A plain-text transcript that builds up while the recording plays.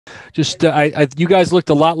Just you guys looked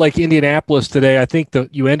a lot like Indianapolis today. I think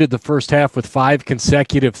that you ended the first half with 5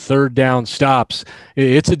 consecutive third down stops.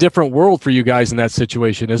 It's a different world for you guys in that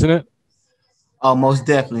situation, isn't it? Oh, most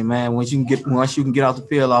definitely, man. Once you can get off the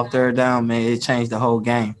field off third down, man, it changed the whole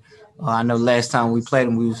game. I know last time we played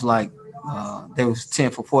them, we was like they was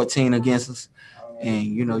 10 for 14 against us, and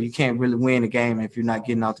you can't really win a game if you're not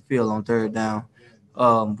getting off the field on third down.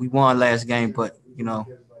 We won last game, but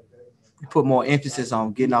we put more emphasis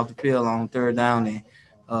on getting off the field on third down, and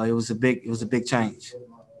it was a big change.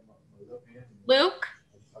 Luke?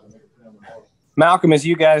 Malcolm, as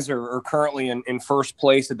you guys are currently in first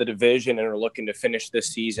place of the division and are looking to finish this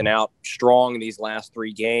season out strong in these last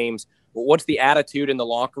 3 games, what's the attitude in the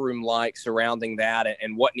locker room like surrounding that,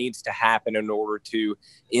 and what needs to happen in order to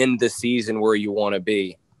end the season where you want to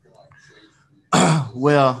be?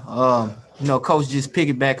 Well, Coach just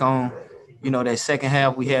piggyback on, that second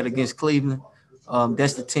half we had against Cleveland.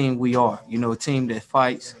 That's the team we are, a team that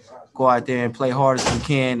fights, go out there and play hard as we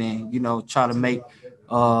can and, try to make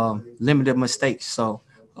limited mistakes. So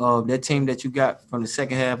that team that you got from the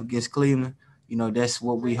second half against Cleveland, that's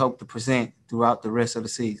what we hope to present throughout the rest of the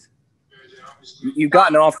season. You've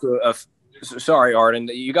gotten off to sorry, Arden.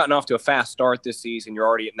 You've gotten off to a fast start this season. You're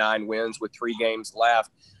already at 9 wins with 3 games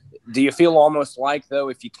left. Do you feel almost like, though,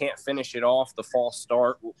 if you can't finish it off, the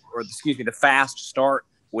the fast start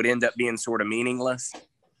would end up being sort of meaningless?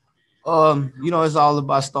 It's all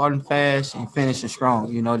about starting fast and finishing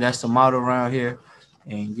strong. That's the motto around here.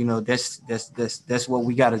 And, that's what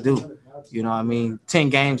we got to do. 10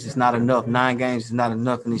 games is not enough. 9 games is not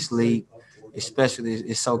enough in this league, especially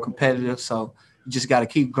it's so competitive. So you just got to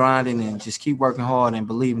keep grinding and just keep working hard and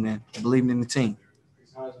believing in the team.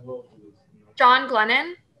 John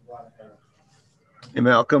Glennon? Hey,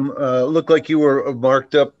 Malcolm, looked like you were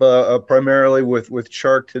marked up primarily with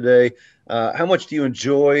Chark today. How much do you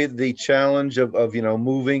enjoy the challenge of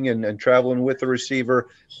moving and traveling with the receiver?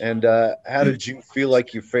 And how did you feel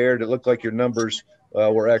like you fared? It looked like your numbers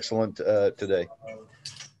were excellent today.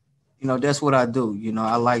 That's what I do.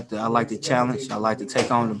 I like the challenge. I like to take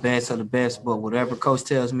on the best of the best. But whatever coach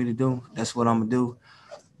tells me to do, that's what I'm gonna do.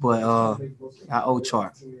 But I owe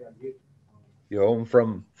Chark. You owe him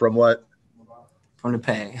from what? From the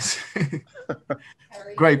past.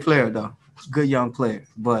 Great player though. Good young player.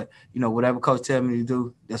 But whatever coach tells me to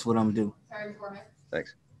do, that's what I'm gonna do.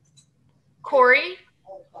 Thanks. Corey?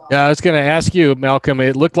 Yeah, I was going to ask you, Malcolm,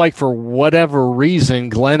 it looked like for whatever reason,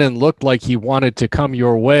 Glennon looked like he wanted to come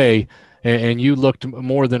your way, and you looked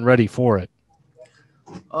more than ready for it.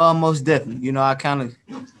 Most definitely. I kind of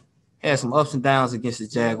had some ups and downs against the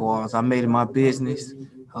Jaguars. I made it my business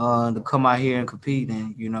to come out here and compete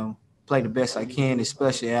and, play the best I can,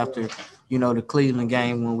 especially after, the Cleveland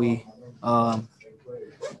game when we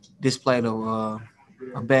displayed a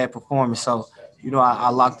bad performance. So, I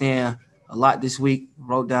locked in a lot this week,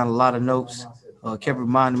 wrote down a lot of notes, kept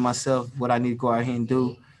reminding myself what I need to go out here and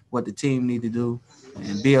do, what the team need to do,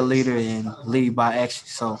 and be a leader and lead by action.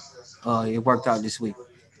 So it worked out this week.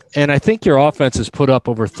 And I think your offense has put up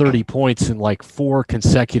over 30 points in like 4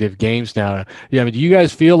 consecutive games now. Yeah, I mean, do you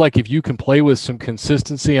guys feel like if you can play with some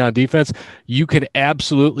consistency on defense, you can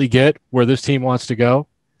absolutely get where this team wants to go?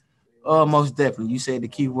 Most definitely. You said the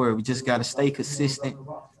key word. We just got to stay consistent,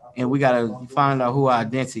 and we got to find out who our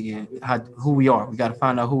identity is, who we are. We got to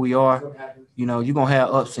find out who we are. You're going to have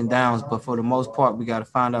ups and downs, but for the most part, we got to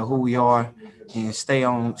find out who we are and stay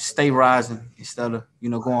rising instead of,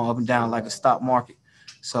 going up and down like a stock market.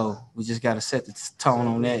 So we just got to set the tone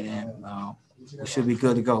on that, and we should be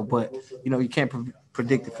good to go. But, you can't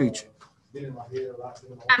predict the future.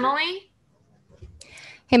 Emily?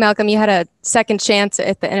 Hey, Malcolm, you had a second chance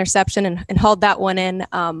at the interception and hauled that one in.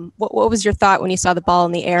 What was your thought when you saw the ball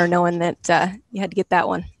in the air, knowing that you had to get that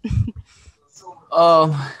one?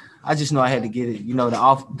 I just know I had to get it.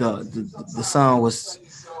 The sun was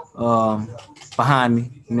behind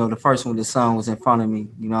me. The first one, the sun was in front of me.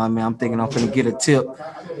 I'm thinking I'm going to get a tip,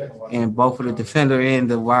 and both of the defender and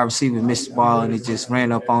the wide receiver missed the ball, and it just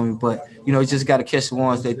ran up on me. But, you just got to catch the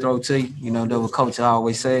ones they throw to you. That what coach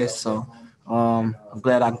always says. So I'm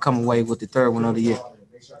glad I can come away with the third one of the year.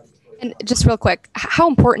 And just real quick, how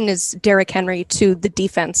important is Derrick Henry to the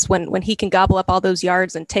defense when he can gobble up all those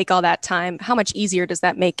yards and take all that time? How much easier does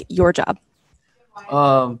that make your job?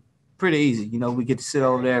 Pretty easy. We get to sit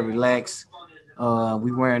over there, relax.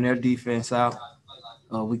 We wearing their defense out.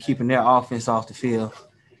 We keeping their offense off the field.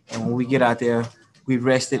 And when we get out there, we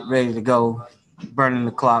rested, ready to go, burning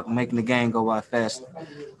the clock, making the game go by faster.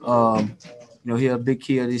 He's a big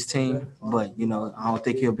key of this team, but, I don't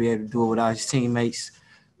think he'll be able to do it without his teammates.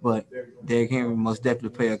 But Derrick Henry most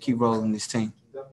definitely play a key role in this team.